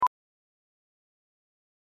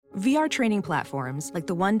VR training platforms, like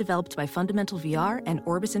the one developed by Fundamental VR and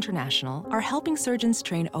Orbis International, are helping surgeons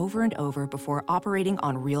train over and over before operating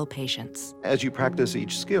on real patients. As you practice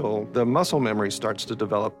each skill, the muscle memory starts to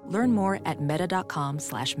develop. Learn more at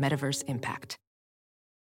meta.com/metaverseimpact.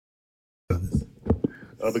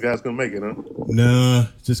 Other guys gonna make it, huh? Nah,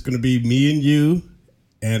 just gonna be me and you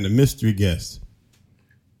and a mystery guest.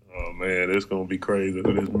 Oh man, it's gonna be crazy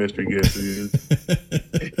who this mystery guest is.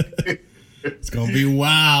 It's gonna be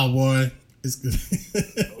wild, boy. It's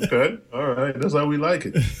Okay, all right, that's how we like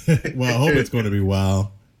it. Well, I hope it's gonna be wild.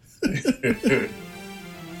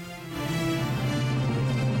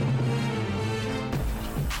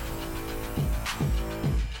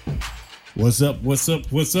 What's up,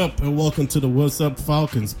 and welcome to the What's Up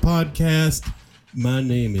Falcons podcast. My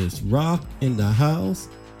name is Rock in the house,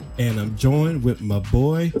 and I'm joined with my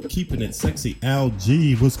boy, keeping it sexy, Al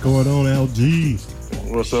G. What's going on, Al G?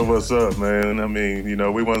 What's up, man? I mean, you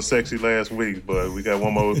know, we wasn't sexy last week, but we got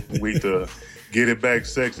one more week to get it back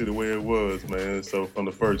sexy the way it was, man. So from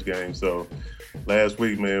the first game, so last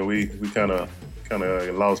week, man, we kind of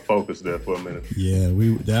lost focus there for a minute. Yeah,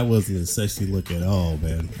 that wasn't a sexy look at all,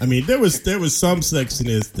 man. I mean, there was some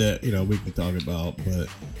sexiness that, you know, we can talk about,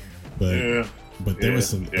 but there was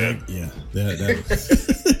some that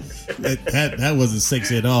wasn't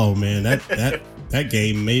sexy at all, man. That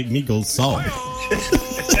game made me go soft.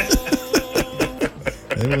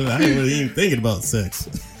 I wasn't even thinking about sex.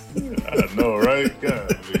 I know, right?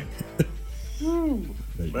 God,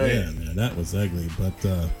 man, that was ugly. But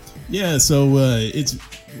so it's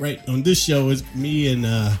right on this show is me and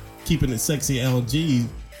keeping it sexy LG,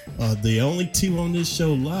 the only two on this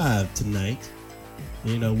show live tonight.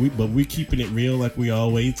 You know, we're keeping it real like we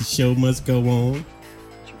always. The show must go on.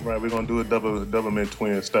 Right, we're gonna do a double mint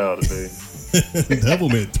twin style today. Double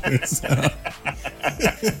mint twin style.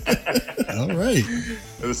 All right.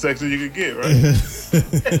 That's the sexy you can get, right?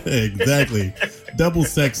 Exactly. Double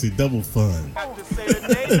sexy, double fun.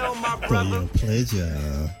 For your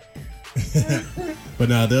pleasure. But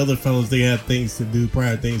now the other fellas, they have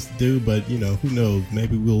prior things to do. But you know, who knows?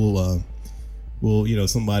 Maybe we'll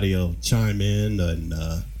somebody will chime in, and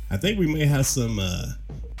I think we may have some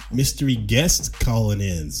mystery guests calling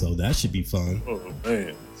in, so that should be fun. Oh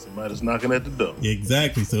man, somebody's knocking at the door.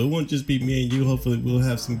 Exactly. So it won't just be me and you. Hopefully, we'll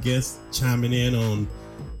have some guests chiming in on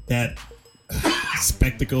that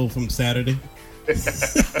spectacle from Saturday.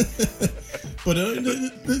 But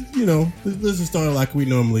you know, let's just start like we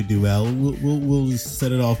normally do, Al. We'll just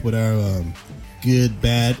set it off with our good,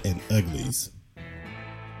 bad, and uglies.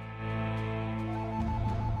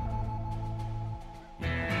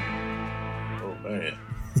 Oh man.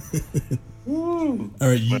 All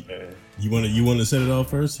right, you want to set it off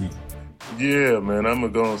first? Yeah, man, I'm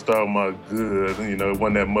gonna start with my good. You know, it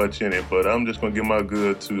wasn't that much in it, but I'm just gonna give my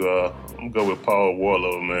good to. I'm gonna go with Paul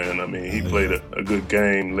Warlow, man. I mean, he played a good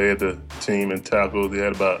game, led the team in tackles. He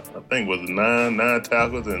had about, I think, nine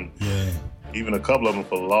tackles, and even a couple of them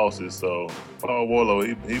for losses. So Paul Warlow,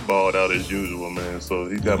 he balled out as usual, man. So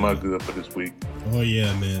he got my good for this week. Oh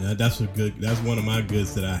yeah, man, that's one of my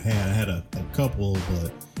goods that I had. I had a couple,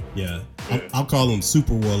 but I'll call him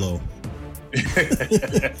Super Warlow.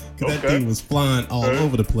 That thing was flying all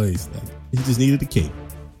over the place. Like, he just needed a cape.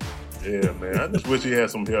 Yeah, man. I just wish he had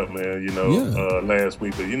some help, man, you know, last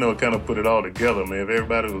week. But, you know, kind of put it all together, man. If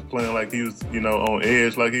everybody was playing like he was, you know, on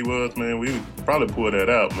edge like he was, man, we would probably pull that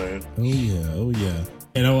out, man. Oh, yeah.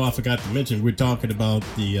 And I forgot to mention, we're talking about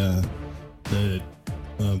the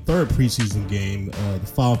third preseason game, the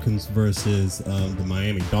Falcons versus the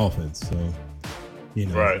Miami Dolphins. So, you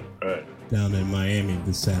know. Right. Down in Miami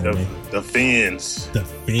this Saturday. The Fins. The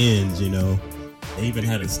Fins, you know. They even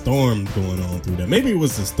had a storm going on through there. Maybe it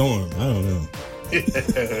was a storm. I don't know.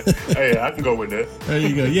 Hey, I can go with that. There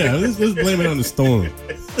you go. Yeah, let's blame it on the storm.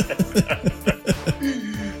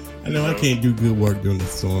 I know I can't do good work during the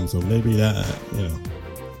storm, so maybe that, you know.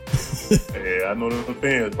 Hey, I know the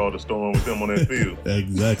fans brought the storm with them on that field.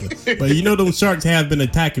 Exactly. But you know those sharks have been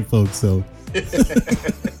attacking folks, so.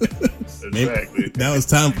 Exactly. Now it's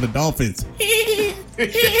time for the Dolphins.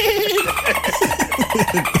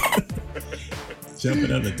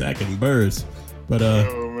 Jumping up, attacking birds. But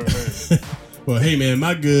well, hey man,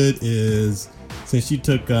 my good is, since you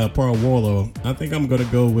took Paul Warlow, I think I'm gonna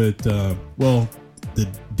go with the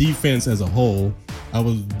defense as a whole. I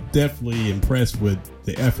was definitely impressed with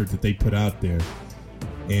the effort that they put out there,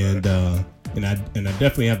 and I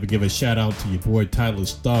definitely have to give a shout out to your boy Tyler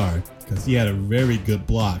Starr, because he had a very good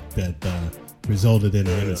block that resulted in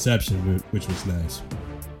an interception, which was nice.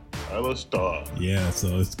 Tyler Starr. Yeah,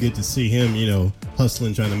 so it's good to see him, you know,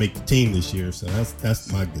 hustling, trying to make the team this year. So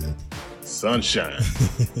that's my good. Sunshine.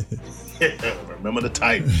 Remember the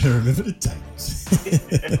Titans. Remember the Titans.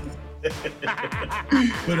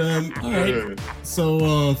 But all right.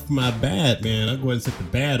 So for my bad, man, I'll go ahead and set the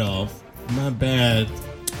bad off. My bad.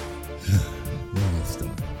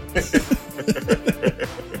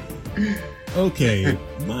 Okay,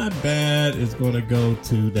 my bad is going to go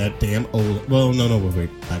to that damn old. Well, no, wait,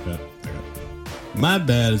 back up. My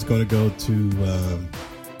bad is going to go to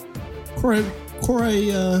Corey,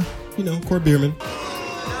 Corey Bierman.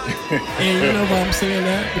 And you know why I'm saying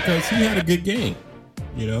that? Because he had a good game,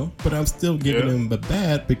 but I'm still giving him a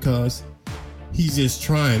bad because he's just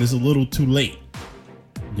trying. It's a little too late,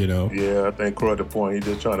 Yeah, I think Croy at the point, he's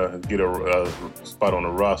just trying to get a spot on the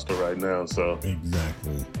roster right now. So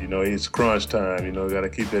exactly, it's crunch time. Got to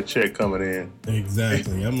keep that check coming in.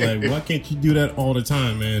 Exactly. I'm like, why can't you do that all the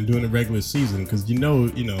time, man? During the regular season, because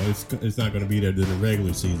it's not going to be there during the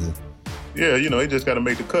regular season. Yeah, he just got to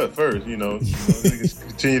make the cut first.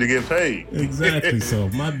 Continue to get paid. Exactly. So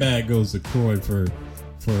my bad goes to Croy for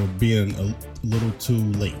being a little too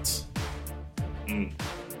late.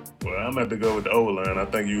 Well, I'm going to have to go with the O-line. I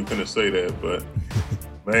think you were going to say that, but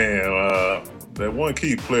man, that one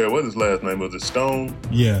key player, what's his last name? Was it Stone?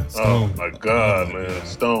 Yeah, Stone. Oh my God, man.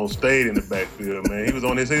 Stone stayed in the backfield, man. He was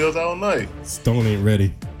on his heels all night. Stone ain't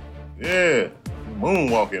ready. Yeah.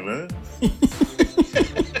 Moonwalking, man.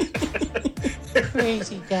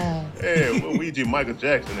 Crazy guy. Yeah, what Ouija Michael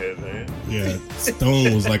Jackson is, man. Yeah,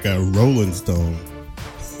 Stone was like a Rolling Stone.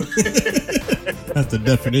 That's the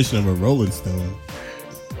definition of a Rolling Stone.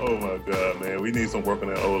 Oh my God, man. We need some work on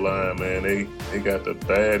that O-line, man. They got the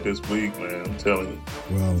bad this week, man. I'm telling you.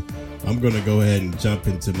 Well, I'm going to go ahead and jump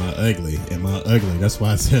into my ugly. And my ugly, that's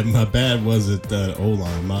why I said my bad wasn't the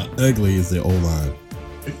O-line. My ugly is the O-line.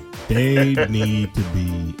 They need to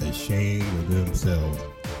be ashamed of themselves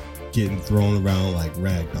getting thrown around like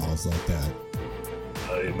rag dolls like that.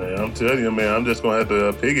 Hey, man, I'm telling you, man, I'm just going to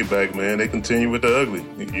have to piggyback, man. They continue with the ugly,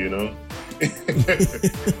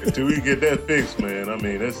 Until we get that fixed, man, I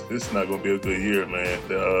mean, this not going to be a good year, man.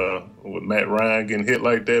 With Matt Ryan getting hit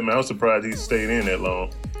like that, man, I'm surprised he stayed in that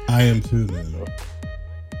long. I am too, man.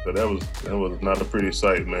 So that was not a pretty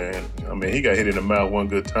sight, man. I mean, he got hit in the mouth one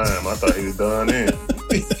good time. I thought he was done in.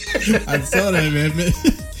 I saw that, man.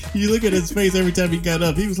 You look at his face every time he got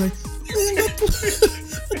up. He was like, man, what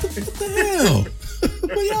the hell?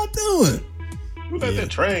 What y'all doing? Who let that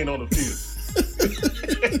train on the field?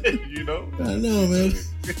 I know, man.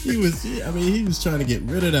 He was trying to get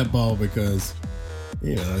rid of that ball because,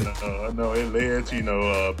 I know it led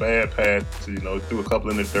to, bad pass, threw a couple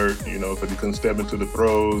in the dirt, because he couldn't step into the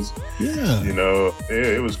throws. Yeah.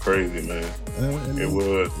 It was crazy, man. It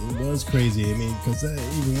was crazy. I mean, because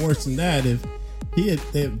even worse than that, if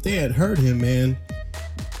they had hurt him, man,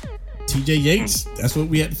 TJ Yates, that's what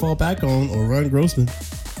we had to fall back on, or Ron Grossman.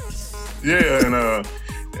 Yeah, and I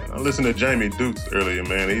listened to Jamie Dukes earlier,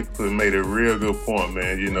 man. He made a real good point,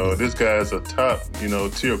 man. This guy's a top,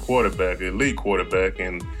 tier quarterback, elite quarterback,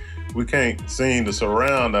 and we can't seem to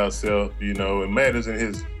surround ourselves, and Matt is in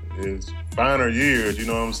his finer years, you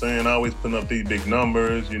know what I'm saying? Always putting up these big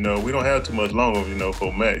numbers, we don't have too much longer,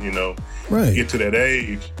 for Matt, right. to get to that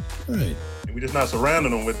age. Right. We're just not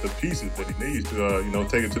surrounding him with the pieces that he needs to,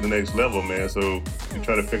 take it to the next level, man. So we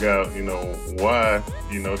try to figure out, why,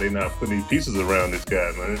 they not putting these pieces around this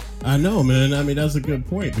guy, man. I know, man. I mean, that's a good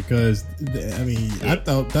point because, I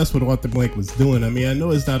thought that's what Arthur Blank was doing. I mean, I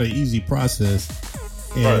know it's not an easy process,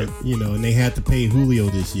 and, right. And they had to pay Julio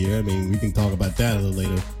this year. I mean, we can talk about that a little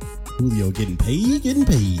later. Julio getting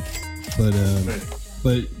paid.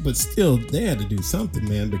 But still, they had to do something,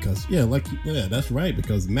 man, because, that's right,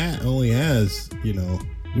 because Matt only has, we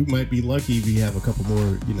might be lucky if we have a couple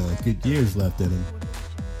more, good years left in him.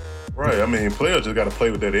 Right. I mean, players just got to play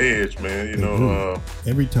with that edge, man,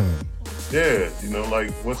 every time. Yeah,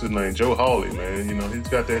 like, what's his name? Joe Hawley, man. He's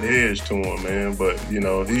got that edge to him, man, but,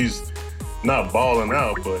 he's not balling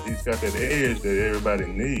out, but he's got that edge that everybody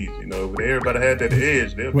needs, If everybody had that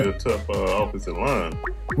edge, they'll be a tough offensive line.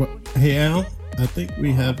 Well, hey, Al? I think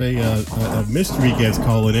we have a mystery guest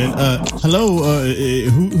calling in. Hello,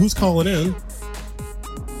 who's calling in?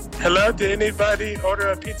 Hello, did anybody order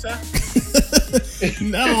a pizza?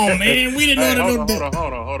 No, man, we didn't order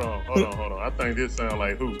no. Hold on. I think this sounds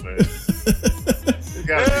like Hoop, man. It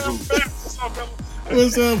gotta be Hoop.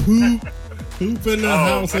 What's up, Hoop? Hoop in the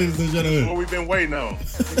house, ladies and gentlemen. What we've been waiting on.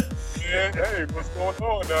 Yeah, hey, what's going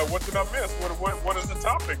on? What did I miss? What is the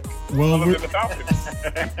topic? Well, the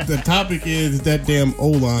the topic is that damn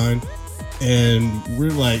O-line, and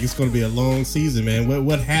we're like, it's going to be a long season, man.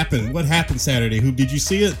 What happened? What happened Saturday? Who did you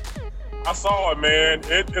see it? I saw it, man.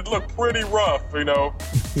 It looked pretty rough, you know.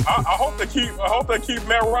 I hope they keep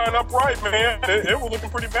Matt Ryan upright, man. It was looking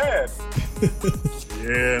pretty bad.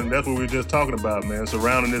 Yeah, and that's what we were just talking about, man.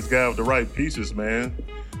 Surrounding this guy with the right pieces, man.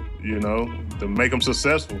 You know, to make him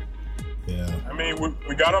successful. Yeah. I mean,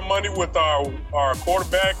 we got our money with our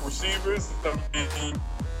quarterback, receivers. I mean,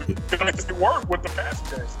 gonna make it work with the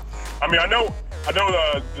passing game. I mean, I know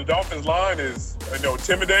the Dolphins line is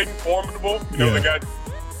intimidating, formidable. You know, they got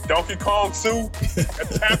Donkey Kong Sue at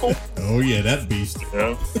the tackle. Oh yeah, that beast.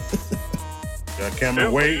 Yeah. Got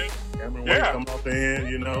Cameron Wade. Cameron Wade come off the end,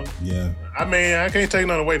 you know. Yeah. I mean, I can't take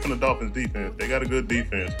nothing away from the Dolphins defense. They got a good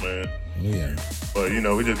defense, man. Oh yeah. But you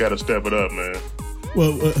know, we just got to step it up, man.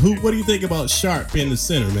 Well, what do you think about Sharp in the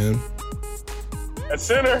center, man? At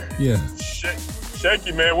center? Yeah.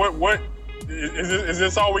 Shaky, man. What is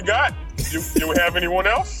this all we got? Do we have anyone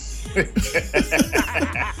else? I guess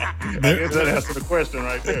that answers the question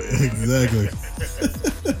right there. Exactly.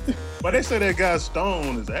 But they say that guy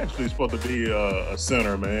Stone is actually supposed to be a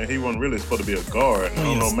center, man. He wasn't really supposed to be a guard. I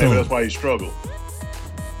don't know. Maybe that's why he struggled.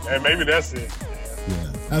 And maybe that's it.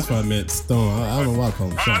 Yeah, that's what I meant. Stone. I don't know why I call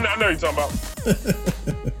him Stone. I know you're talking about.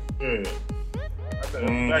 Yeah.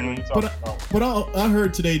 But I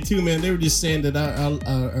heard today too, man. They were just saying that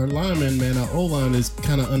our lineman, man, our O-line is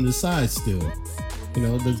kind of undersized still. You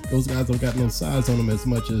know, those guys don't got no size on them as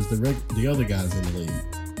much as the other guys in the league.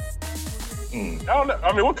 I don't know.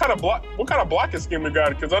 I mean, what kind of blocking scheme we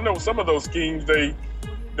got? Because I know some of those schemes they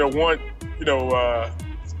want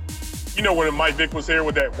when Mike Vick was here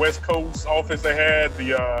with that West Coast offense they had,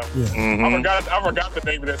 I forgot the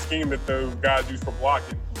name of that scheme that those guys used for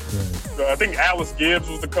blocking. Right. So I think Alice Gibbs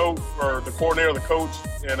was the coach or the coordinator of the coach,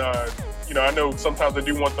 and I know sometimes they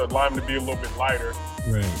do want the lineman to be a little bit lighter,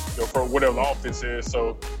 right? For whatever the offense is.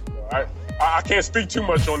 So I can't speak too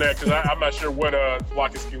much on that because I'm not sure what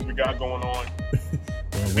blocking scheme we got going on.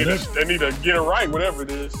 They need to get it right, whatever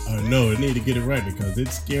it is. No, they need to get it right because it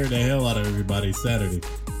scared the hell out of everybody Saturday.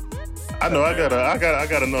 I know. I got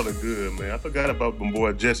another good, man. I forgot about my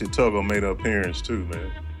boy Jesse Tuggle made an appearance too,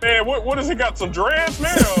 man. Man, what does he got? Some dreads,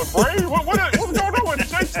 man? Brave? What's going on with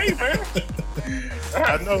JT, man?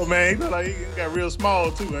 I know, man. He look like he got real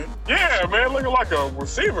small too, man. Yeah, man, looking like a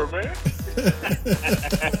receiver, man.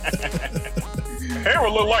 The hair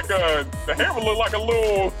would look like a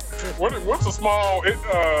little. What's a small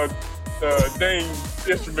dang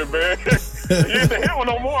instrument, man? He ain't the hammer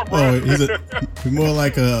no more, bro. Oh, is it more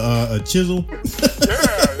like a chisel?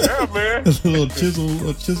 yeah, man. A little chisel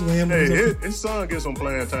hammer. Hey, his son gets some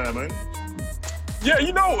playing time, man. Yeah,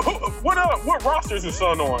 what roster is his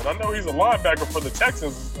son on? I know he's a linebacker for the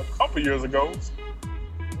Texans a couple years ago.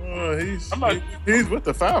 He's with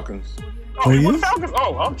the Falcons. Oh, he's with the Falcons?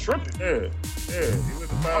 Oh, I'm tripping. Yeah, he's with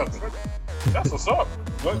the Falcons. That's what's up.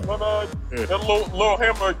 Let little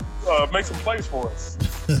hammer make some plays for us.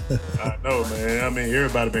 I know, man. I mean,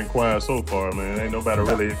 everybody been quiet so far, man. Ain't nobody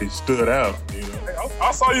really stood out, you know. Hey,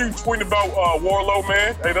 I saw you tweeting about Warlow,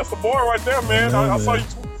 man. Hey, that's the boy right there, man. I saw you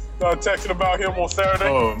texting about him on Saturday.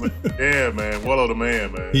 Oh, man. Yeah, man. Warlow the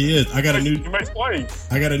man, man. He is. He makes plays.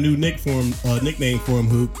 I got a new nickname for him,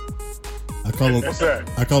 Hoop. I call him. What's that?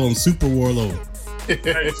 I call him Super Warlow.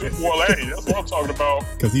 Hey, Super Warlow. Hey, that's what I'm talking about.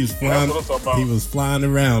 Because he was flying. That's what I'm talking about. He was flying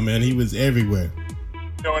around, man. He was everywhere.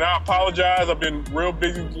 And I apologize. I've been real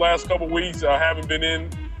busy the last couple of weeks. I haven't been in.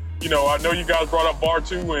 I know you guys brought up Bar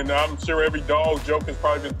 2, and I'm sure every dog joke has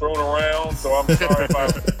probably been thrown around, so I'm sorry if I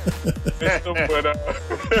missed them. But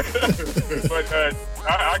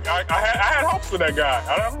I had hopes for that guy.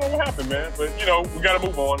 I don't know what happened, man. But, we got to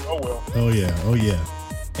move on. Oh, well. Oh, yeah.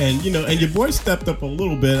 And, and your boy stepped up a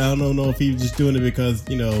little bit. I don't know if he was just doing it because,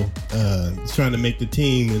 he's trying to make the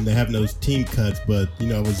team and they're having those team cuts, but,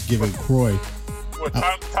 I was giving Croy.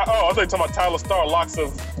 I thought you were talking about Tyler Starr, locks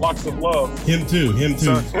of love. Him too.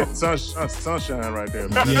 Sunshine right there,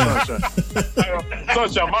 man. Yeah.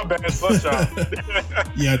 Sunshine, my bad, sunshine.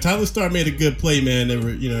 Yeah, Tyler Starr made a good play, man. That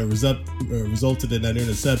resulted in that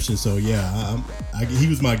interception. So yeah, he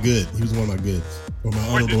was my good. He was one of my goods or my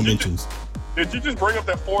honorable mentions. Did you just bring up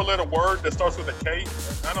that 4-letter word that starts with a K?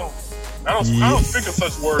 I don't think of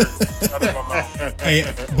such words out of my mouth. Hey,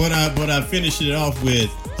 but I finished it off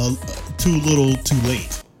with too little, too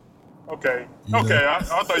late. Okay. I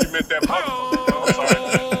thought you meant that. I'm sorry.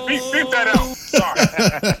 Beep that out.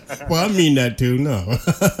 Sorry. Well, I mean that too. No,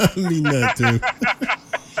 I mean that too.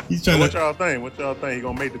 He's trying. What y'all think? He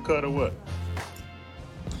gonna make the cut or what?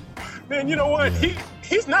 Man, you know what? Yeah.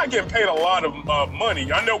 He's not getting paid a lot of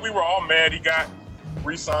money. I know we were all mad he got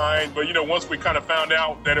re-signed, but once we kind of found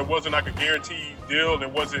out that it wasn't like a guaranteed deal and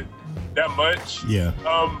it wasn't that much. Yeah.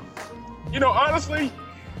 Honestly,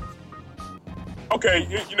 okay,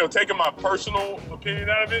 taking my personal opinion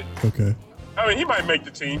out of it. Okay. I mean, he might make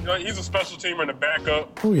the team. He's a special teamer in the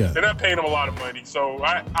backup. Oh, yeah. They're not paying him a lot of money, so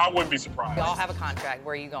I wouldn't be surprised. Y'all have a contract.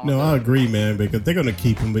 Where are you going? No, I agree, man, because they're going to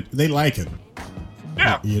keep him, but they like him.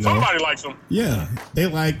 Yeah, somebody likes him. Yeah, they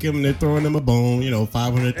like him. They're throwing him a bone,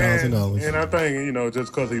 $500,000. And I think,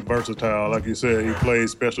 just because he's versatile, like you said, he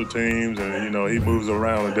plays special teams and, he moves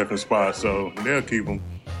around in different spots, so they'll keep him.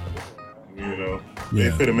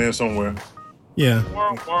 They fit him in somewhere. Yeah.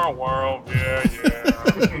 World. Yeah.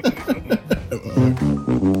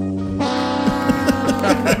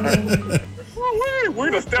 We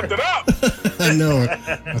done stepped it up. I know.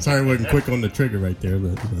 I'm sorry I wasn't quick on the trigger right there,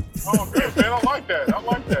 but. Oh, good, man. I like that.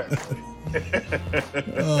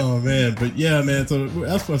 Oh, man. But yeah, man. So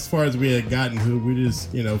that's as far as we had gotten. We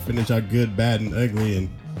just, finished our good, bad, and ugly,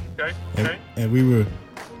 and we were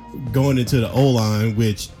going into the O-line,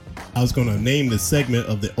 which I was going to name the segment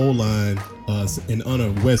of the O-line in honor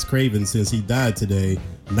of Wes Craven since he died today.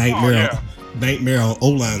 Nightmare on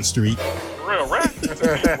O-line Street. Real right.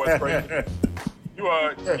 Wes Craven.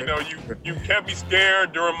 You kept me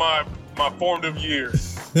scared during my formative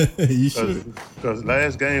years. You should. Because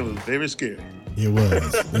last game was very scary. It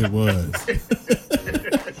was.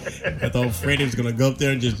 I thought Freddie was gonna go up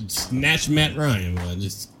there and just snatch Matt Ryan. Man,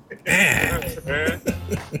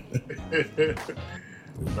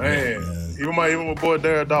 even my boy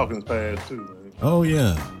Darryl Dawkins passed too, man. Oh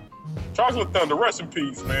yeah. Chocolate Thunder, rest in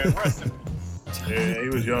peace, man. Rest in peace. Yeah, he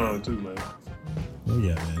was young too, man. Oh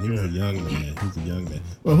yeah, man. He was a young man. He's a young man.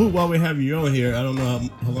 Well, while we have you on here, I don't know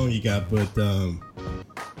how long you got, but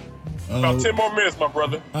about 10 more minutes, my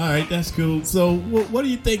brother. All right, that's cool. So, what do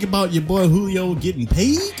you think about your boy Julio getting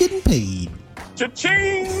paid?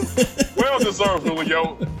 Cha-ching! Well deserved,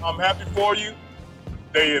 Julio. I'm happy for you.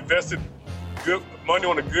 They invested good money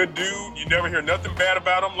on a good dude. You never hear nothing bad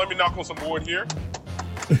about him. Let me knock on some wood here.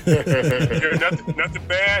 Nothing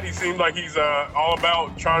bad. He seems like he's all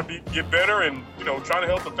about trying to get better and trying to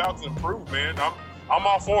help the Falcons improve. Man, I'm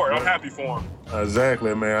all for it. I'm happy for him.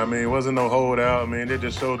 Exactly, man. I mean, it wasn't no holdout. I mean, they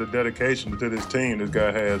just showed the dedication to this team this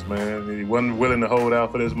guy has, man. He wasn't willing to hold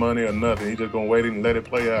out for this money or nothing. He just gonna wait and let it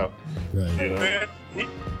play out. Right. Man,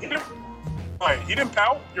 he didn't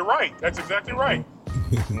pout. You're right. That's exactly right.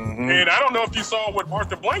 Mm-hmm. And I don't know if you saw what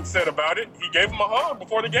Arthur Blank said about it. He gave him a hug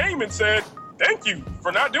before the game and said, "Thank you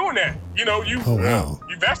for not doing that.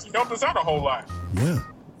 You've actually helped us out a whole lot." Yeah,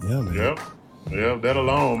 man. Yep, that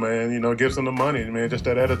alone, man, gives them the money, man, just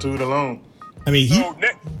that attitude alone. I mean,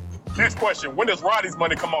 next question, when does Roddy's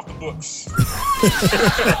money come off the books?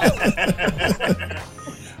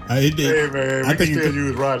 Hey, man, we can still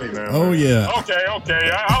use Roddy now. Oh, man. yeah. Okay.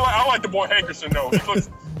 I like the boy Hankerson, though.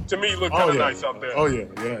 To me, he looks kind of nice out there. Oh, yeah.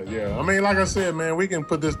 I mean, like I said, man, we can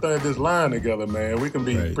put this line together, man. We can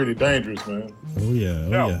be pretty dangerous, man. Oh, yeah.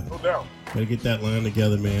 No doubt. Gotta get that line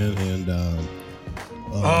together, man, and...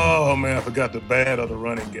 oh, man, I forgot the bad of the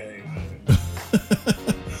running game.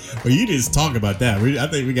 Well, you just talk about that. I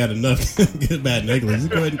think we got enough good, bad, and ugly. Just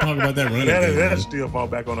go ahead and talk about that running game. That'll still fall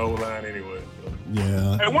back on the old line anyway. So.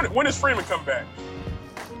 Yeah. Hey, when does Freeman come back?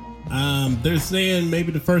 They're saying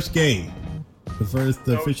maybe the first game. The first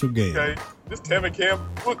official game. Okay. This Tevin Campbell.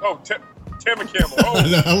 Tevin Campbell. Oh.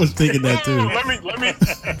 No, I was thinking that too. Let me.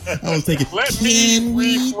 I was thinking. Can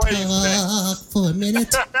we talk for a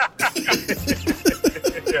minute?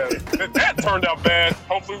 Yeah, that turned out bad.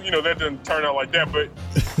 Hopefully, that didn't turn out like that. But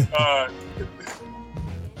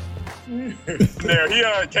he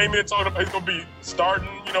came in talking about he's gonna be starting.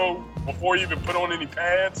 Before he even put on any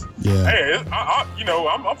pads. Yeah. Hey,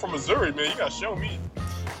 I'm from Missouri, man. You gotta show me.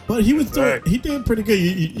 But he did pretty good.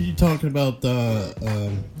 You talking about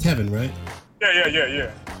Tevin, right? Yeah.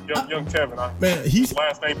 Young Tevin. Man, he's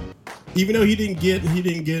last name. Even though he didn't get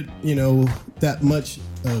that much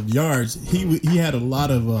of yards, he had a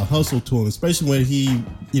lot of hustle to him, especially when he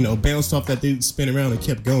bounced off that dude, spin around and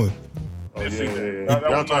kept going. Oh yeah.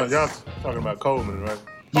 Y'all talking about Coleman, right?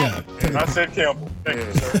 Yeah. I said Campbell. Thank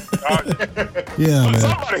you, sir. Yeah, man.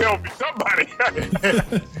 Somebody help me. Somebody.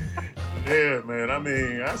 Yeah, man. I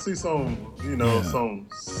mean, I see some in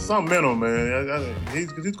him, man.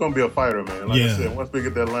 He's going to be a fighter, man. Like I said, once we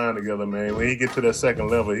get that line together, man, when he get to that second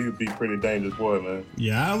level, he would be a pretty dangerous boy, man.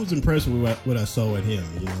 Yeah, I was impressed with what I saw at him.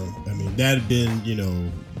 I mean, that had been, your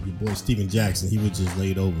boy Steven Jackson. He was just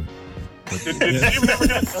laid over. Did Steven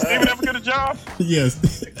ever get a job?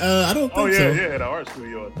 Yes. I don't think so. Yeah, at the art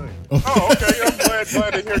studio, I think. Oh, okay. I'm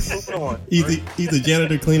glad to hear you moving on. He's a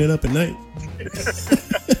janitor cleaning up at night.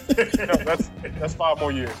 No, that's 5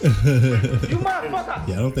 more years. You motherfucker!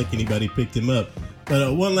 Yeah, I don't think anybody picked him up.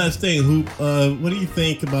 But one last thing, Hoop. What do you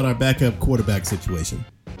think about our backup quarterback situation?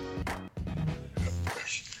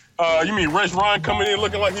 You mean Rex Ryan coming in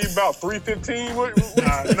looking like he's about 315? What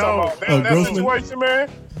no. That situation, man?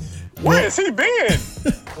 Where has he been?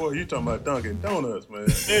 Boy, you talking about Dunkin' Donuts, man.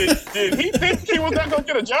 Did he think he was not going to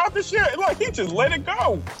get a job this year? Like, he just let it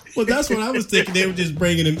go. Well, that's what I was thinking. They were just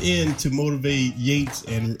bringing him in to motivate Yates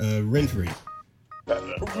and Renfrey.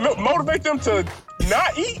 Motivate them to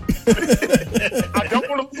not eat? I don't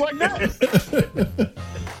want to look like that.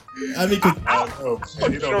 I mean, he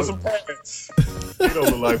don't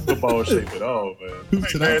look like football shape at all, man.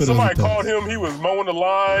 Hey, man, somebody called him. He was mowing the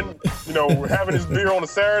line, having his beer on a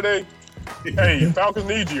Saturday. Hey, Falcons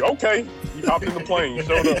need you. Okay, he hopped in the plane,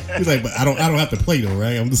 showed up. He's like, but I don't have to play though,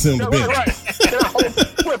 right? I'm just sitting on the bench. Right. Get a whole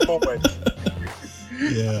flip away.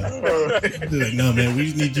 Yeah. They're like, no, man, we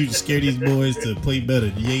just need you to scare these boys to play better.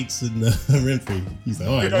 Yates and Renfrey. He's like,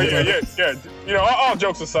 all right. Yeah. All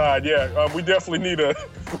jokes aside, we definitely needed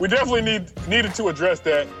to address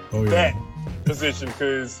that that position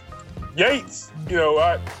because Yates,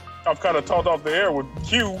 I've kind of talked off the air with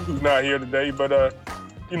Q, who's not here today, but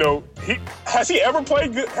has he ever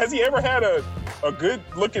played good? Has he ever had a good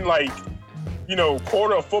looking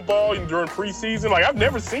quarter of football during preseason? Like, I've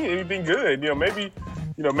never seen anything good.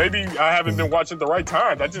 Maybe I haven't been watching at the right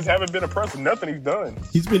times. I just haven't been impressed with nothing he's done.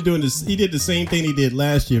 He's been doing this. He did the same thing he did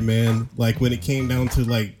last year, man. Like when it came down to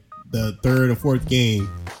the third or fourth game.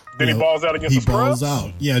 Then he balls out against the Scrubs? He balls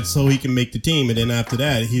out. Yeah, so he can make the team. And then after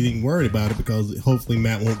that, he didn't worry about it because hopefully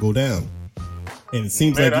Matt won't go down. And it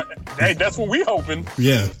seems hey, that's what we hoping.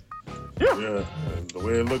 Yeah. The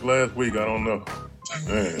way it looked last week, I don't know.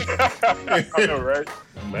 Man. I know, right?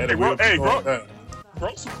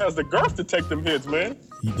 Gross has the girth to take them hits, man.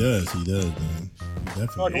 He does, man.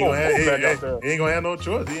 Definitely. He ain't gonna have no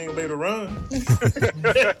choice. He ain't gonna be able to run.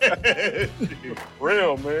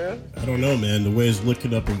 Real, man. I don't know, man. The way it's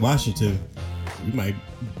looking up in Washington, we might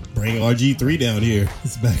bring RG3 down here.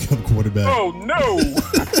 It's backup quarterback. Oh no!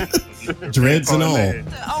 Dreads and all.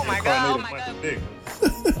 Oh my god!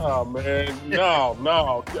 Oh man, no.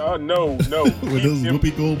 With those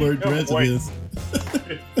Whoopi Goldberg dreads of his.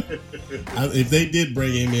 If they did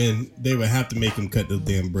bring him in, they would have to make him cut those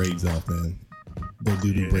damn braids off, man. Those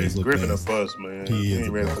doo-doo braids look Griffin nasty. a bust, man. He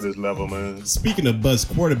ain't ready for this level, man. Speaking of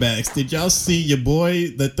bust quarterbacks, did y'all see your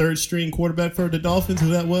boy, the third string quarterback for the Dolphins, who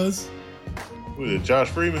that was? Who is it, Josh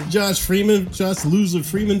Freeman? Josh Loser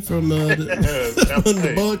Freeman from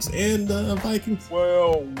the Bucks and Vikings.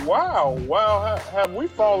 Well, wow. Have we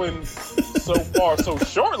fallen so far so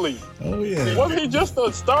shortly? Oh, yeah. Wasn't he just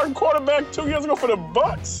a starting quarterback 2 years ago for the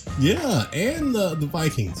Bucks? Yeah, and the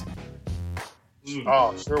Vikings.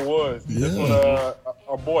 Oh, sure was. Yeah. This was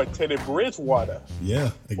our boy Teddy Bridgewater. Yeah,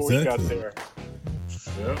 before he got exactly. there.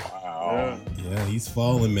 Wow. Yeah, he's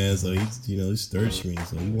falling, man. So he's third string,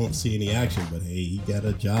 so he won't see any action. But hey, he got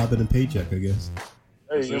a job and a paycheck, I guess.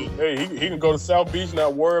 He can go to South Beach,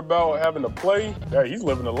 not worry about having to play. Yeah, he's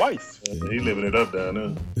living a life. Yeah, he's living it up down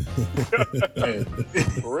there.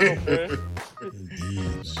 For real, man.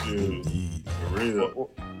 Indeed. For real. Well,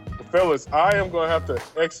 fellas, I am going to have to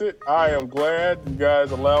exit. I am glad you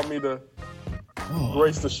guys allowed me to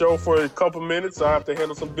grace the show for a couple minutes. I have to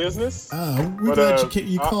handle some business. We're glad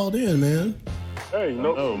you called in, man. Hey,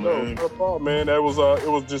 no problem, man. It was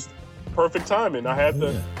just perfect timing. I had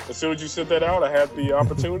as soon as you sent that out, I had the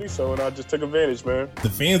opportunity, and I just took advantage, man. The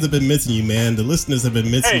fans have been missing you, man. The listeners have been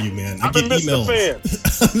missing you, man. I've been missing emails. the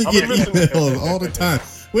fans. I get emails all the time.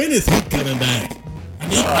 When is Hoop coming back? I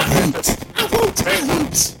need my hoops. I want my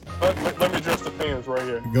hoops. Let me address the fans right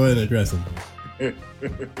here. Go ahead and address them.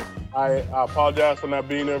 I apologize for not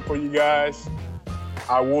being there for you guys.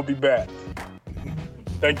 I will be back.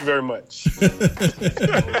 Thank you very much. All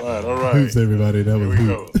right. Hoops, everybody. That was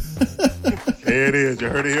Hoop. There it is. You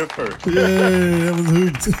heard it here first. Yeah, that was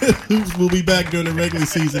Hoops. Hoops will be back during the regular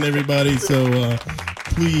season, everybody. So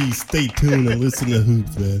please stay tuned and listen to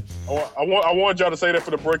Hoops, man. I wanted y'all to say that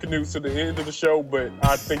for the breaking news to the end of the show, but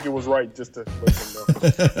I think it was right just to let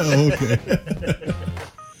them know. Okay.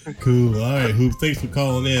 Cool. All right, Hoops. Thanks for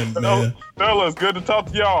calling in, man. Fellas, good to talk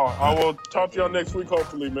to y'all. I will talk to y'all next week,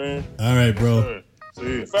 hopefully, man. All right, bro. Right. See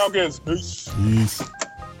you. Falcons. Peace. Peace.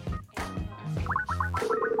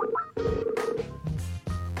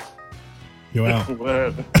 Yo, Al. What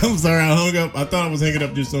happened? I'm sorry, I hung up. I thought I was hanging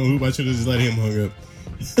up just on Hoop. I should have just let him hang up.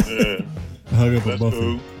 Yeah. I hung up a That's buffer.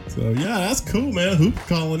 cool. So, yeah, that's cool, man. Hoop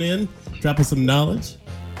calling in, dropping some knowledge.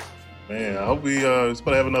 Man, I hope we're supposed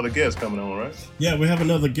to have another guest coming on, right? Yeah, we have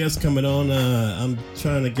another guest coming on. I'm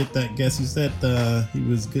trying to get that guest. He said he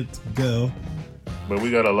was good to go. but we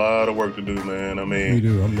got a lot of work to do, man. I mean, we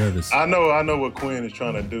do. I'm nervous. I know what Quinn is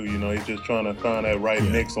trying to do. You know, he's just trying to find that right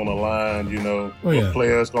mix on the line. You know,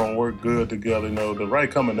 players gonna work good together. You know, the right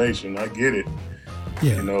combination. I get it.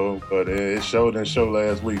 Yeah. You know, but it showed and showed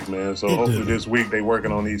last week, man. So hopefully this week they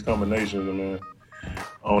working on these combinations, man,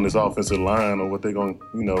 on this offensive line or what they're gonna,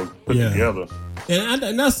 put together.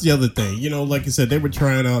 And that's the other thing, like you said, they were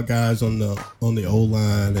trying out guys on the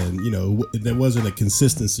O-line, and there wasn't a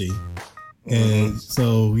consistency, and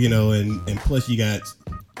so and plus you got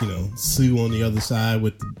Sue on the other side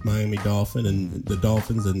with the Miami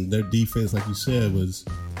Dolphins, and their defense, like you said, was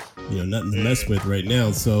nothing to mess with right now.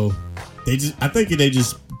 So I think they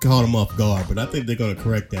just caught them off guard, but I think they're going to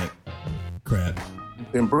correct that crap.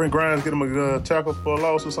 Did Brent Grimes get him a tackle for a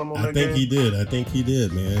loss or something on that game? I think he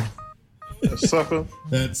did, man. That sucker?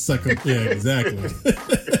 That sucker, yeah, exactly.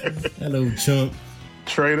 That old chump.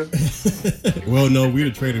 Traitor? Well, no, we the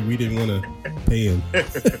traitor. We didn't want to pay him.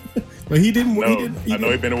 But he didn't. No, I know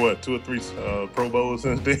he's been in, 2 or 3 Pro Bowls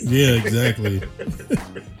since then? Yeah, exactly.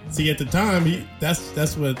 See, at the time,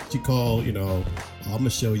 that's what you call, I'm going to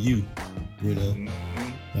show you, Y'all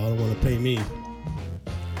don't want to pay me.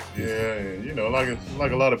 Yeah, and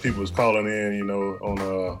like a lot of people was calling in, on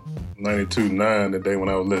 92.9 the day when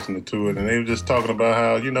I was listening to it, and they were just talking about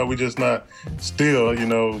how, we just not still,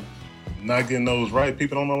 not getting those right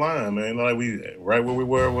people on the line, man. Like we right where we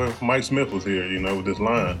were when Mike Smith was here, with this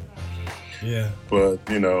line. Yeah. But,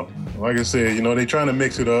 like I said, they trying to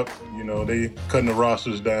mix it up. They cutting the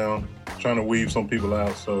rosters down, trying to weave some people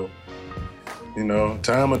out. So,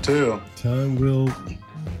 time will tell. Time will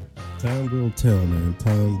tell, man.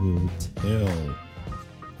 Time will tell.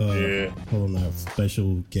 Hold on, our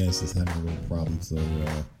special guest is having a little problem. So,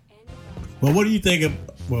 well, what do you think of?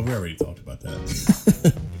 Well, we already talked about that.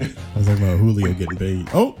 I was talking about Julio getting paid.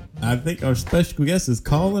 Oh, I think our special guest is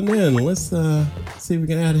calling in. Let's see if we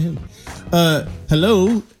can add him.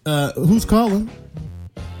 Hello, who's calling?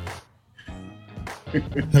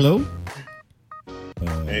 Hello.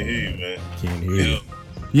 Can't hear you, man. Can't hear you.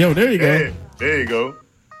 Yo, there you go. Hey, there you go.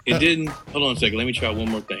 It didn't. Hold on a second. Let me try one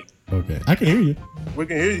more thing. Okay, I can hear you. We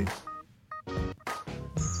can hear you.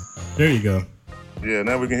 There you go. Yeah,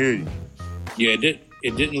 now we can hear you. Yeah,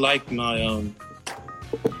 it didn't like my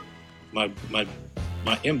my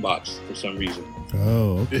inbox for some reason.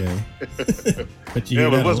 Oh, okay.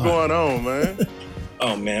 But what's going on, man?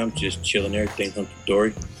 Oh man, I'm just chilling. Everything's hunky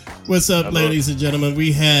dory. What's up, ladies and gentlemen?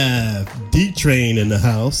 We have D-Train in the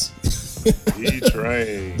house.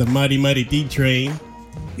 D-Train. The mighty D-Train.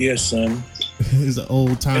 Yes, son. He's an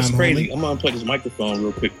old time. That's crazy. Homie. I'm gonna plug this microphone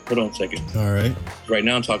real quick. Hold on a second. All right. Right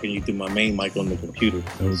now, I'm talking to you through my main mic on the computer.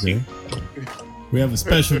 Okay. We have a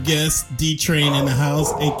special guest, D-Train, in the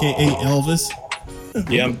house, aka Elvis.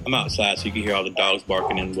 Yeah, I'm outside, so you can hear all the dogs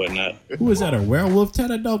barking and whatnot. Who is that? A werewolf? Tell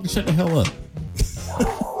that dog to shut the hell up.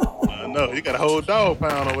 I know. You got a whole dog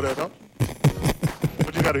pound over there, don't you?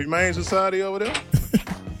 What, you got a Humane Society over there?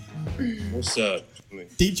 What's up?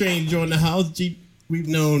 D-Train joined the house. We've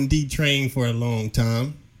known D-Train for a long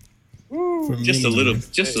time. Just a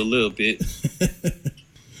little bit.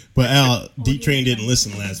 But Al, D-Train didn't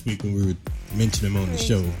listen last week when we were mentioning him on the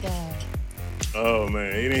show. Oh,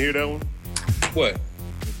 man. You didn't hear that one? What?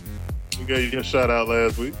 We gave you a shout out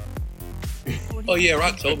last week. Oh, yeah,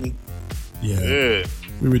 Rock told me. Yeah.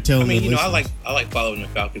 We were telling I like following the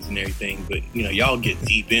Falcons and everything, but, y'all get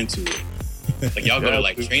deep into it. Like, y'all go to,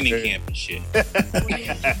 like, training camp and shit.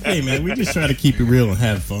 Hey, man, we just try to keep it real and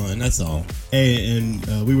have fun. That's all. And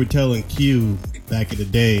we were telling Q back in the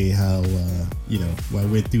day how, when I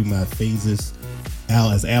went through my phases,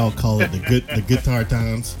 as Al called it, the guitar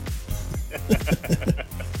times.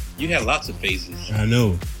 You had lots of phases. I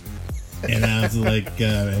know. And I was like,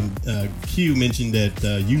 Q mentioned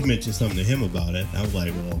that you mentioned something to him about it. I was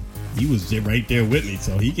like, well, he was right there with me,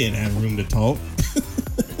 so he can't have room to talk.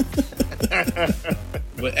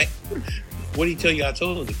 But what did he tell you? I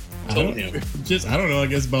told him. I don't know. I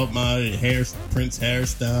guess about my Prince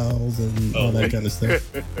hairstyles and all that kind of stuff.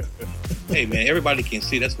 Hey man, everybody can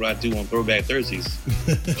see. That's what I do on Throwback Thursdays.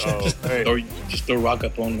 Just throw Rock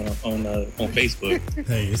up on Facebook.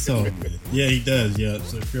 Hey, it's all good. Yeah, he does. Yeah.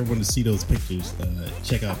 So if you ever want to see those pictures,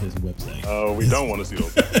 check out his website. Oh, we don't want to see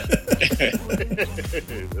those. That's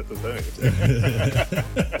the thing.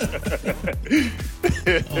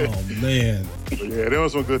 Oh man. But yeah, there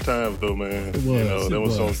was some good times though, man. It was. There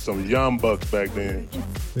was some young bucks back then.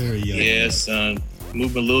 Very young. Yeah, son.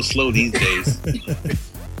 Moving a little slow these days.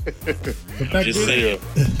 But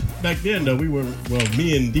back then though, we were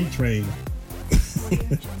me and D-Train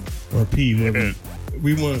or P,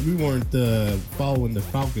 we weren't following the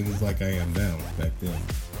Falcons like I am now back then.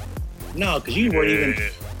 No, because you weren't even.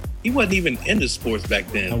 He wasn't even into sports back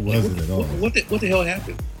then. I wasn't at all. What the hell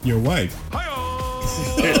happened? Your wife.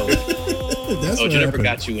 That's what Jennifer happened.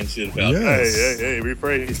 got you into the Falcons. Yes. Hey,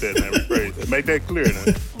 rephrase that now. Rephrase that. Make that clear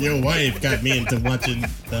now. Your wife got me into watching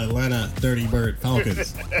the Atlanta Dirty Bird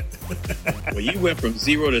Falcons. Well, you went from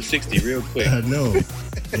 0 to 60 real quick. I know.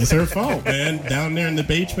 It's her fault, man. Down there in the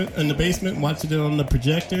basement, watching it on the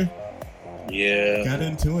projector. Yeah. Got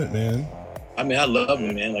into it, man. I mean, I love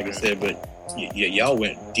him, man, like I said, but y'all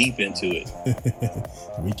went deep into it.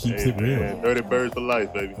 We keep it real. Man, Dirty Birds for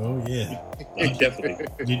life, baby. Oh, yeah. Definitely.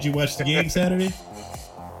 Did you watch the game Saturday?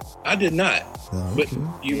 I did not. Oh, But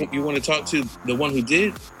okay. you want to talk to the one who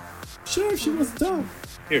did? Sure, she was dope.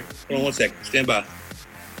 Here, hold on 1 second. Stand by.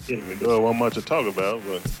 Well, wasn't much to talk about,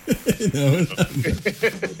 but No,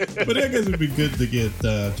 but I guess it'd be good to get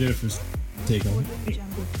Jennifer's take on it.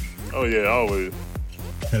 oh yeah, always.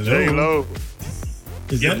 Hello. J-Lo.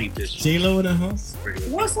 Is Yeah, that we just- J-Lo in the house?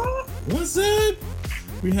 What's up? What's up?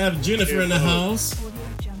 We have Jennifer in the house.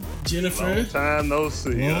 Jennifer, Long time no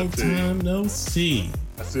see. I long tell you. time no see.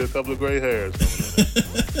 I see a couple of gray hairs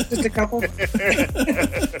coming Just a couple.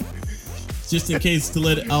 Just in case to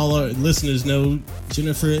let all our listeners know,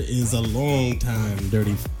 Jennifer is a long time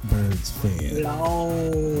Dirty Birds fan.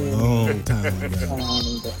 Long time, y'all.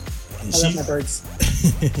 I love my birds.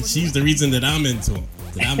 She's the reason that I'm into them,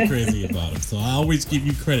 that I'm crazy about them. So I always give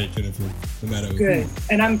you credit, Jennifer, no matter Good. who.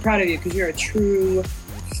 And I'm proud of you because you're a true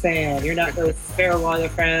fan. You're not the fair weather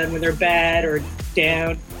fan when they're bad or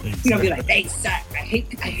down. You don't be like, they suck. I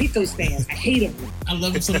hate those fans. I hate them. I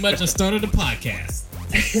love them so much I started a podcast.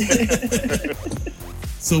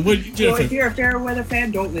 So what, So Jennifer? if you're a fair weather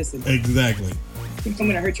fan, don't listen. Exactly. I think I'm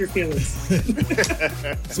going to hurt your feelings.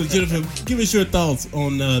 So Jennifer, give us your thoughts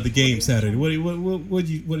on the game Saturday. What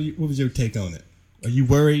was your take on it? Are you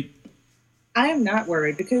worried? I am not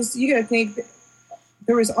worried because you got to think that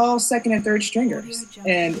there was all second and third stringers.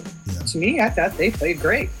 And to me, I thought they played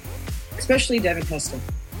great, especially Devin Hester.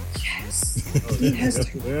 Yes. Devin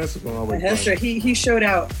Hester. That's always Hester, he showed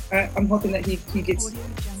out. I'm hoping that he gets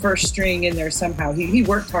first string in there somehow. He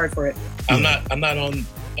worked hard for it.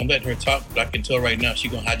 I'm letting her talk, but I can tell right now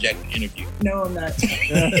she's gonna hijack the interview. No, I'm not.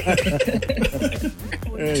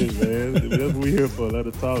 Hey man, that's what we here for. Let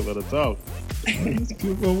her talk.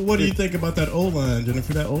 Well, what do you think about that O-line,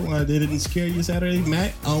 Jennifer? That O-line, they didn't scare you Saturday?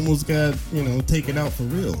 Matt almost got, taken out for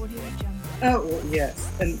real. Oh, well, yes.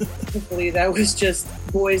 And hopefully that was just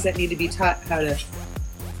boys that need to be taught how to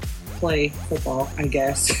play football, I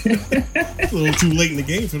guess. A little too late in the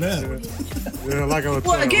game for that. Yeah, like I was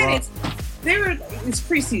Well, telling again, Rob. it's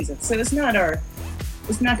preseason, so it's not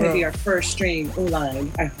going to be our first string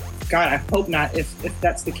O-line. I hope not. If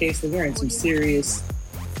that's the case, then we're in some serious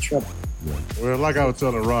trouble. Well, like I was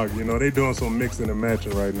telling Rock, they doing some mixing and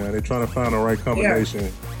matching right now. They're trying to find the right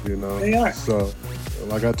combination, They are. So,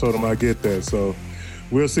 like I told them, I get that. So,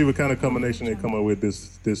 we'll see what kind of combination they come up with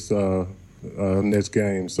this next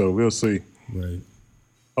game. So, we'll see. Right.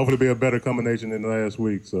 Hopefully, be a better combination than last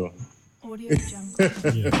week. So,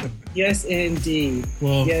 Yeah. Yes, indeed.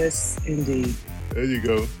 Well, Yes, indeed. there you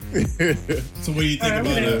go. So what do you think I'm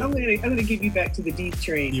about gonna give you back to the D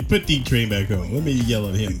train. you put D-Train back on. Let me yell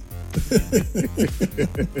at him.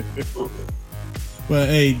 Well,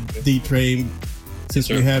 hey, D-Train, since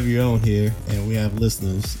we have you on here and we have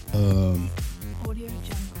listeners,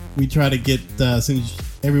 we try to get, since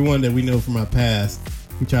everyone that we know from our past,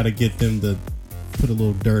 we try to get them to put a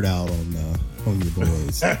little dirt out on your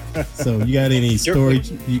boys. So you got any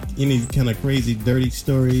stories, any kind of crazy dirty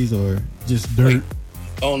stories or just dirt?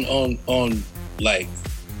 On like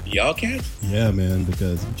y'all cats? Yeah, man,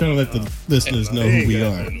 because I'm trying to let the listeners know who we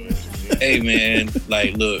are. Hey man,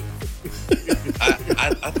 like look,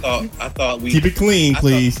 I thought we Keep it clean,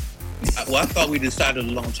 please. I thought we decided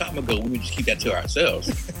a long time ago we would just keep that to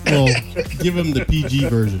ourselves. Well, give them the PG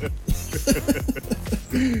version.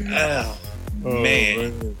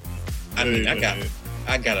 Man. I mean, Hey,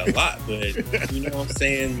 I got a lot, but you know what I'm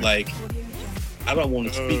saying? Like, I don't want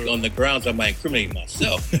to speak on the grounds I might incriminate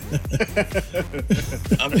myself.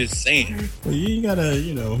 I'm just saying. Well, you ain't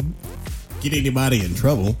gotta, get anybody in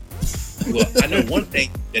trouble. Well, I know one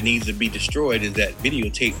thing that needs to be destroyed is that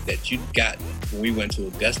videotape that you got when we went to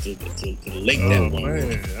Augusta to the lake that one.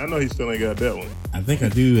 Man, I know he still ain't got that one. I think I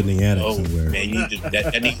do in the attic Oh somewhere. man,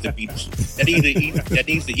 that needs to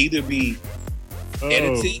be either be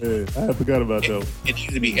edited. Man, I forgot about that one. It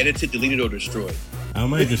needs to be edited, deleted, or destroyed. I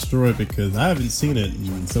might destroy it because I haven't seen it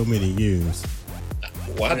in so many years.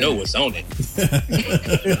 Well, I know what's on it.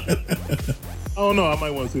 Oh no, I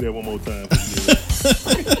might want to see that one more time.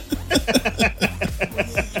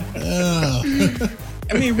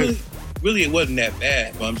 I mean, really, really it wasn't that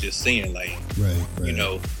bad. But I'm just saying, like, right. you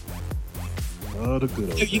know, Oh, the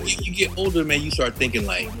good old you get older, man. You start thinking,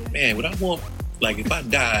 like, man, would I want, like, if I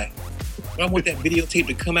die, would I want that videotape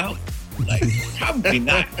to come out? Like, probably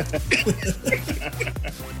not.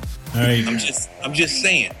 All right. I'm just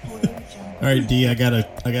saying. All right, D. I got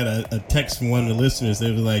a text from one of the listeners.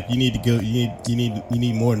 They were like, "You need to go. You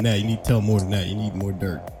need more than that. You need to tell more than that. You need more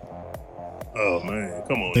dirt." Oh man,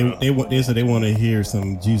 come on. They said they want to hear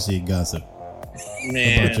some juicy gossip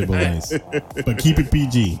about your boys, but keep it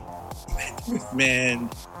PG. Man,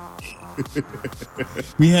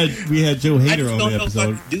 we had Joe Hader on the episode. I just don't know if I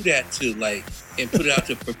could do that to like and put it out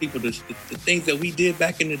for people to the things that we did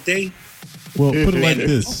back in the day. Well, put it like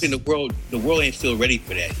this: in the world ain't still ready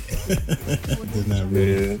for that yet. They're not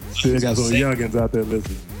ready. Yeah, still got some youngins out there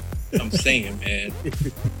listening. I'm saying, man.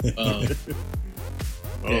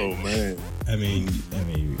 Oh man. I mean,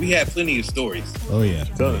 we had plenty of stories. Oh yeah.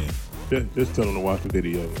 Just tell them to watch the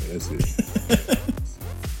video, man. That's it.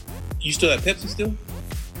 You still have Pepsi still?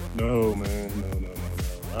 No, man. No.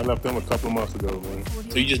 I left them a couple of months ago, man.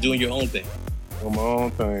 So you're just doing your own thing? On my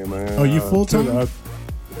own thing, man. Oh, you full time?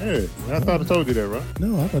 Yeah, I thought I told you that, right?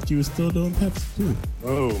 No, I thought you were still doing Pepsi too.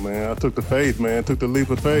 Oh man, I took the faith, man. Took the leap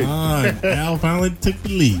of faith. Al finally took the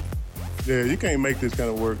leap. Yeah, you can't make this kind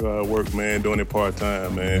of work, man. Doing it part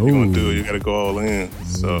time, man. If you're gonna do it, you got to go all in.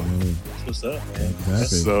 So, what's up, man?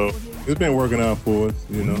 Exactly. So it's been working out for us,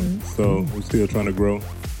 you know. So we're still trying to grow,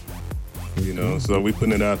 you know. So we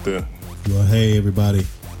putting it out there. Well, hey everybody,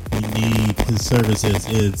 we need his services.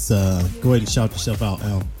 It's go ahead and shout yourself out,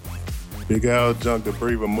 Al. Big Al Junk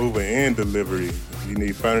Debris Removal and Delivery. You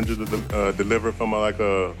need furniture to deliver from a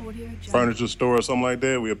furniture store or something like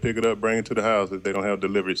that, we'll pick it up, bring it to the house if they don't have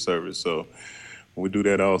delivery service. So we do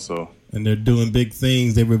that also. And they're doing big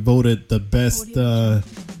things. They were voted the best in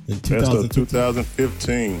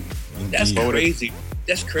 2015. That's crazy.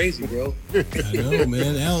 That's crazy, bro. I know,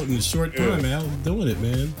 man. Al, in a short time, Al is doing it,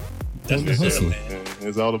 man. That's what's up, man.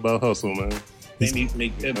 It's all makes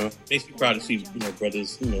me proud to see,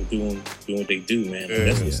 brothers, doing what they do, man. Yeah.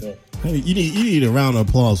 That's what's up. Hey, you need a round of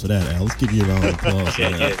applause for that, Al. Let's give you a round of applause for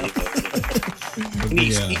that.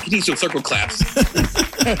 He needs some circle claps.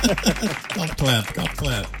 Golf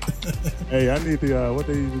clap. Hey, I need the what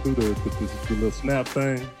they used to do the little snap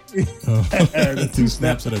thing. The two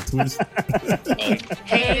snaps and a twist.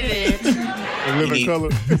 Hey,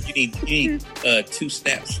 you need 2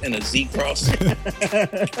 snaps and a Z cross.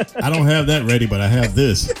 I don't have that ready, but I have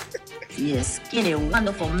this. You skinny,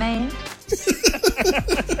 wonderful man.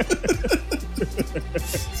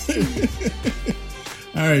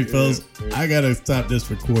 All right, fellas. I gotta stop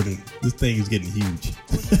this recording. This thing is getting huge.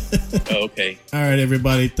 Okay. All right,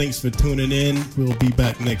 everybody. Thanks for tuning in. We'll be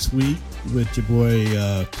back next week with your boy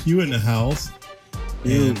Q in the house.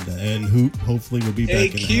 And Hoop. Hopefully we'll be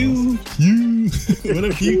back in the house. Q. What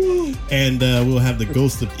up, Q? And we'll have the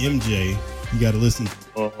ghost of MJ. You got to listen.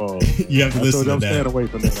 You have to listen to that. I'm staying away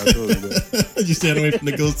from that. I told you that. You staying away from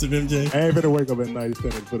the ghost of MJ? I ain't better wake up at night.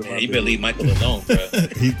 You better leave Michael alone, bro.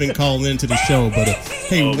 He's been calling into the show. But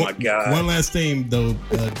hey, my God. One last thing, though,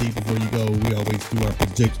 D, before you go, we always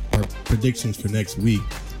do our predictions for next week,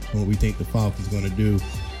 what we think the Falcons going to do.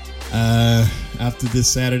 After this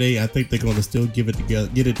Saturday, I think they're going to still get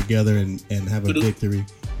it together and have a victory.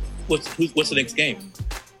 What's the next game?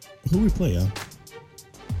 Who we play, Al?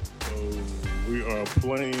 We are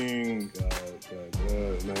playing.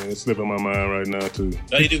 God, man, it's slipping my mind right now too.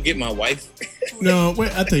 I need to get my wife. No,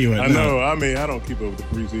 wait. I tell you what. I know. I mean, I don't keep up with the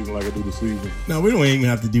preseason like I do the season. No, we don't even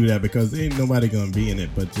have to do that because ain't nobody gonna be in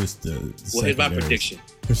it. But just well, here's my prediction.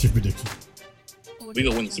 What's your prediction? We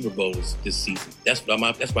gonna win the Super Bowl this season. That's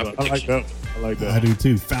my prediction. I like that. I do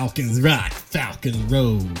too. Falcons rock, Falcons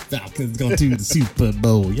roll, Falcons gonna do the Super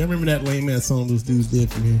Bowl. Y'all remember that lame ass song those dudes did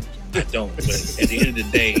for me? I don't, but at the end of the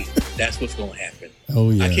day, that's what's gonna happen.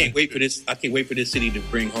 Oh yeah. I can't wait for this city to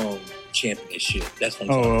bring home championship. That's what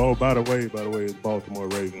I'm by the way, it's Baltimore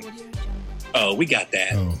Ravens. Oh, we got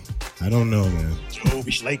that. Oh, I don't know, man. Joe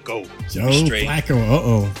Flacco.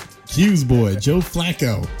 Flacco. Q's boy, Joe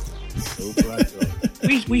Flacco.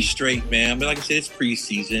 We straight, man. But like I said, it's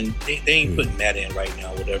preseason. They ain't putting that in right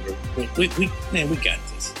now, whatever. But we got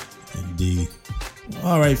this. Indeed.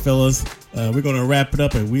 All right, fellas. We're going to wrap it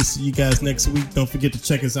up, and we'll see you guys next week. Don't forget to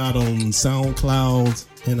check us out on SoundCloud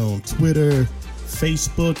and on Twitter,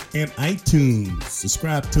 Facebook, and iTunes.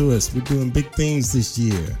 Subscribe to us. We're doing big things this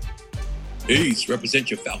year. Peace. Represent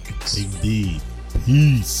your Falcons. Indeed.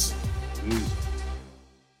 Peace.